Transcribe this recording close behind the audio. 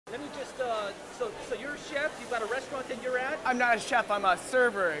Let me just, so you're a chef, you've got a restaurant that you're at? I'm not a chef, I'm a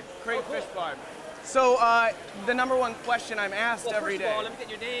server at Crave cool. Fish Bar. So the number one question I'm asked every day. First of all, let me get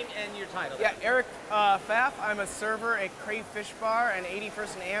your name and your title. Yeah, Eric Pfaff. I'm a server at Crave Fish Bar on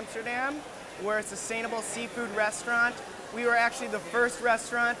 81st in Amsterdam. We're a sustainable seafood restaurant. We were actually the first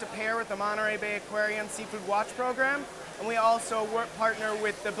restaurant to pair with the Monterey Bay Aquarium Seafood Watch Program, and we also partner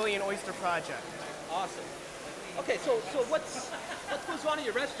with the Billion Oyster Project. Awesome. Okay, so what goes on in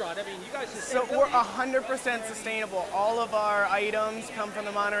your restaurant? I mean, you guys So we're 100% sustainable. All of our items come from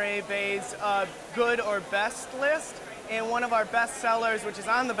the Monterey Bay's good or best list. And one of our best sellers, which is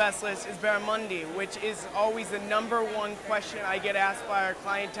on the best list, is barramundi, which is always the number one question I get asked by our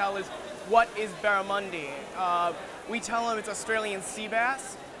clientele is, what is barramundi? We tell them it's Australian sea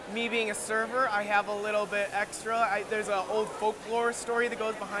bass. Me being a server, I have a little bit extra. There's an old folklore story that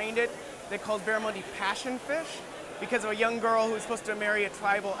goes behind it. They called barramundi passion fish because of a young girl who was supposed to marry a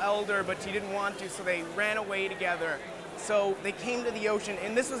tribal elder, but she didn't want to, so they ran away together. So they came to the ocean,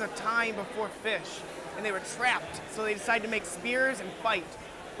 and this was a time before fish, and they were trapped. So they decided to make spears and fight.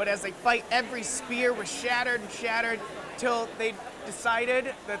 But as they fight, every spear was shattered and shattered till they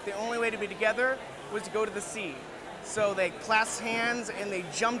decided that the only way to be together was to go to the sea. So they clasped hands and they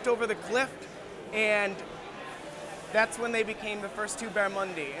jumped over the cliff, and that's when they became the first two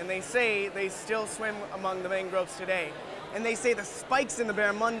barramundi. And they say they still swim among the mangroves today. And they say the spikes in the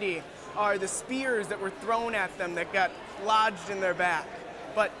barramundi are the spears that were thrown at them that got lodged in their back.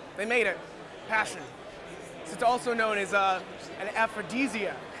 But they made it. Passion. So it's also known as an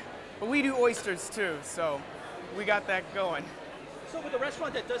aphrodisiac. But we do oysters too, so we got that going. So with a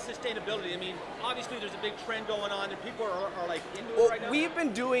restaurant that does sustainability, I mean, obviously there's a big trend going on and people are like into it right now. We've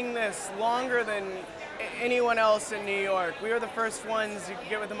been doing this longer than anyone else in New York. We were the first ones to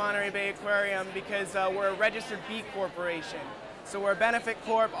get with the Monterey Bay Aquarium because we're a registered B Corporation. So we're a benefit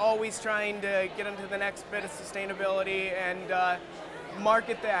corp, always trying to get into the next bit of sustainability and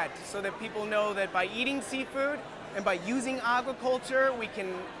market that so that people know that by eating seafood and by using aquaculture, we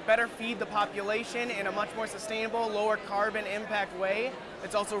can better feed the population in a much more sustainable, lower carbon impact way.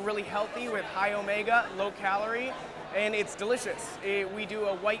 It's also really healthy with high omega, low calorie, and it's delicious. We do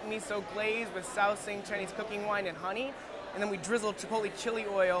a white miso glaze with Southsing Chinese cooking wine and honey, and then we drizzle chipotle chili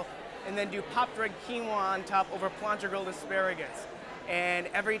oil and then do popped red quinoa on top over plancha grilled asparagus. And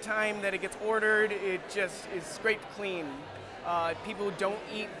every time that it gets ordered, it just is scraped clean. People who don't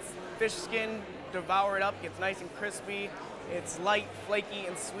eat fish skin devour it up, gets nice and crispy. It's light, flaky,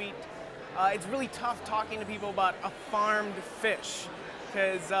 and sweet. It's really tough talking to people about a farmed fish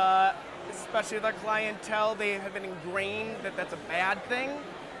because especially with our clientele, they have been ingrained that that's a bad thing.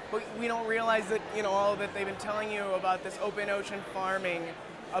 But we don't realize that, you know, all that they've been telling you about this open ocean farming,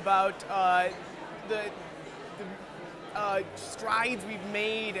 about the strides we've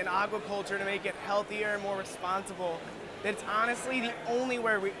made in aquaculture to make it healthier and more responsible. That's honestly the only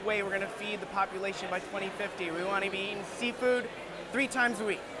way we're going to feed the population by 2050. We want to be eating seafood 3 times a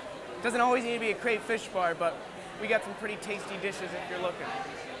week. It doesn't always need to be a Crave Fish Bar, but we got some pretty tasty dishes if you're looking.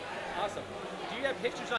 Awesome. Do you have pictures on